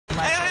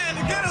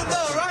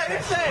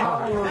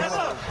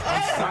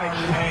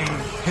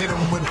Hit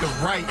him with the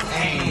right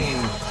aim.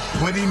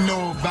 What he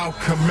know about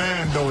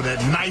commando, that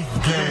knife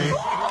game?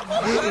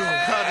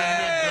 Cut a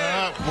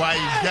nigga up while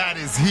he got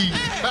his heat.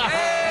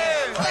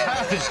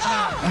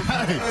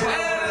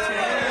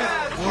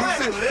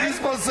 He's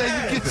supposed to say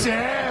you get your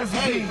ass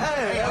beat.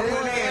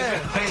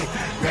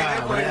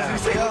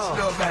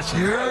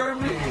 You heard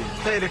me?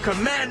 Say the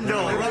commando.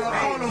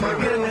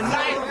 Getting the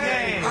knife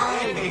game.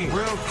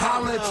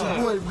 Holla at your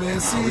boy, man.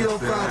 CEO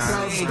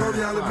 5000.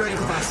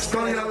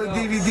 Stony Island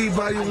DVD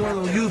Volume 1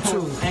 on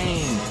YouTube.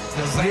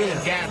 Cause I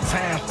ain't got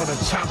time for the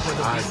chopper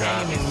to be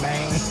aiming,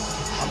 man.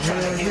 I'm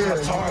trying to hit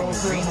my target,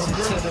 reaching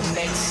to the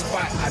next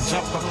spot. I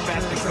jump up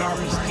at the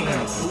garbage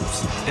can. Oops,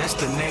 that's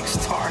the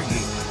next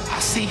target. I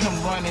see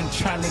him running,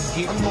 trying to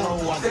get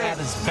low. I got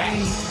his back.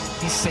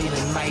 He say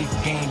the knife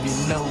game, you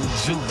know,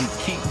 Juvie,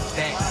 keep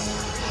that.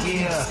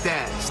 Yeah,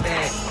 that.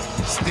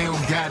 Still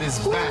got his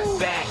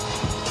back.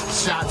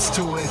 Shots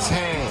to his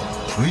head,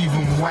 leave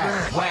him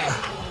whack.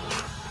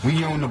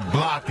 We on the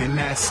block and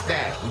that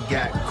stack. We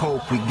got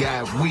coke, we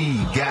got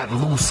weed, got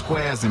loose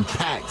squares and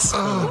packs.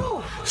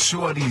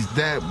 Shorties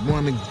that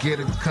wanna get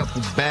a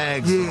couple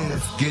bags,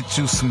 get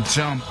you some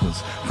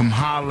jumpers. Come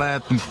holla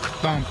at them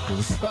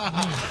thumpers.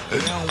 They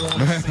don't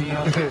wanna see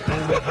them.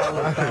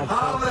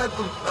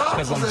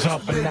 Cause I'm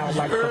jumping out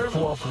like the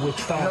fourth with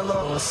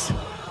thumpers.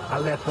 I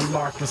let the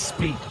larkin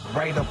speak,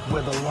 right up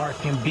where the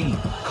larkin be.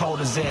 Called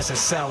his ass at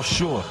South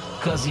Shore,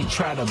 cause he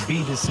tried to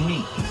beat his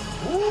meat.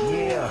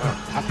 Yeah,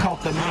 I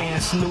caught the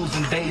man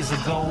snoozing days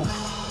ago.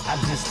 I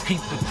just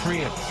peeped the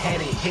crib,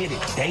 had it hit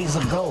it days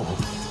ago.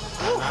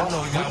 I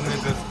know y'all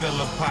niggas fill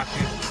a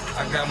pocket.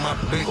 I got my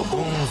big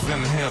goonz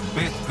in here,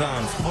 big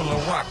guns full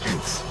of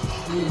rockets.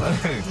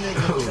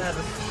 Niggas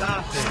gotta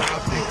stop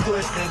it.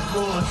 Quit that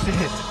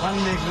bullshit. My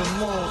nigga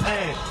move,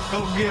 hey, go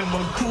give him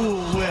a cool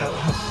whip.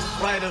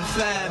 Right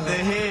upside the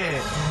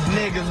head.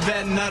 Niggas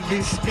better not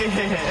be scared.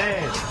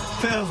 Hey,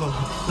 Fizzle,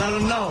 let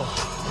them know.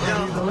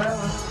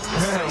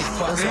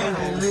 That's how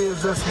it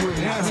is, that's what it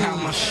is.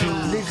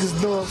 Niggas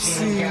know I'm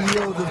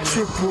CEO, the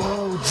triple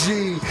OG.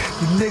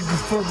 The nigga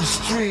from the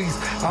streets,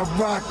 I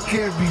rock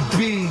every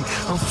beat.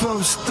 I'm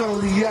from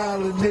Stony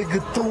Island,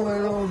 nigga,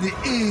 throwing on the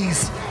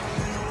east.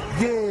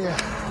 Yeah.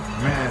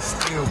 Man,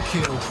 still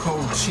kill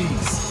cold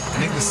cheese.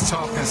 Niggas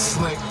talking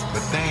slick,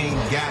 but they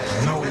ain't got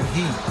no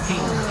heat.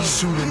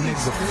 Shoot a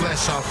nigga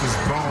flesh off his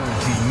bone.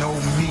 He no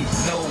meat.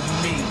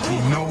 He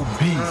no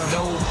beef. I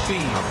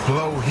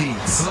blow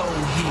heats.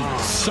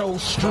 So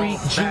street,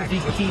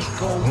 Juvie, keep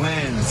going.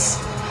 Lens.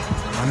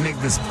 My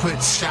niggas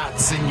put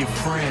shots in your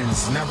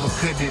friends. Never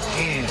could it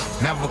end.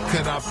 Never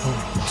could I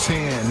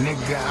pretend.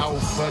 Nigga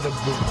out for the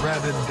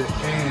Beretta, the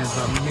ends.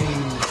 I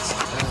mean,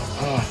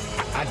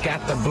 I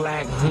got the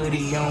black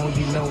hoodie on,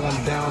 you know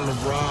I'm down to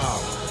rob.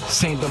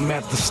 Seen them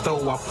at the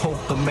store, I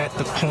poked them at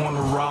the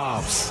corner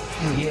robs.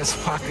 Yes,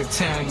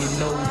 Pockettown, you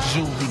know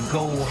Juvie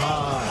go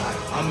hard.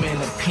 I'm in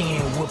a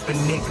pen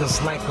whipping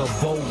niggas like a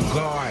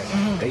Bogart.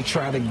 They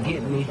try to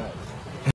get me,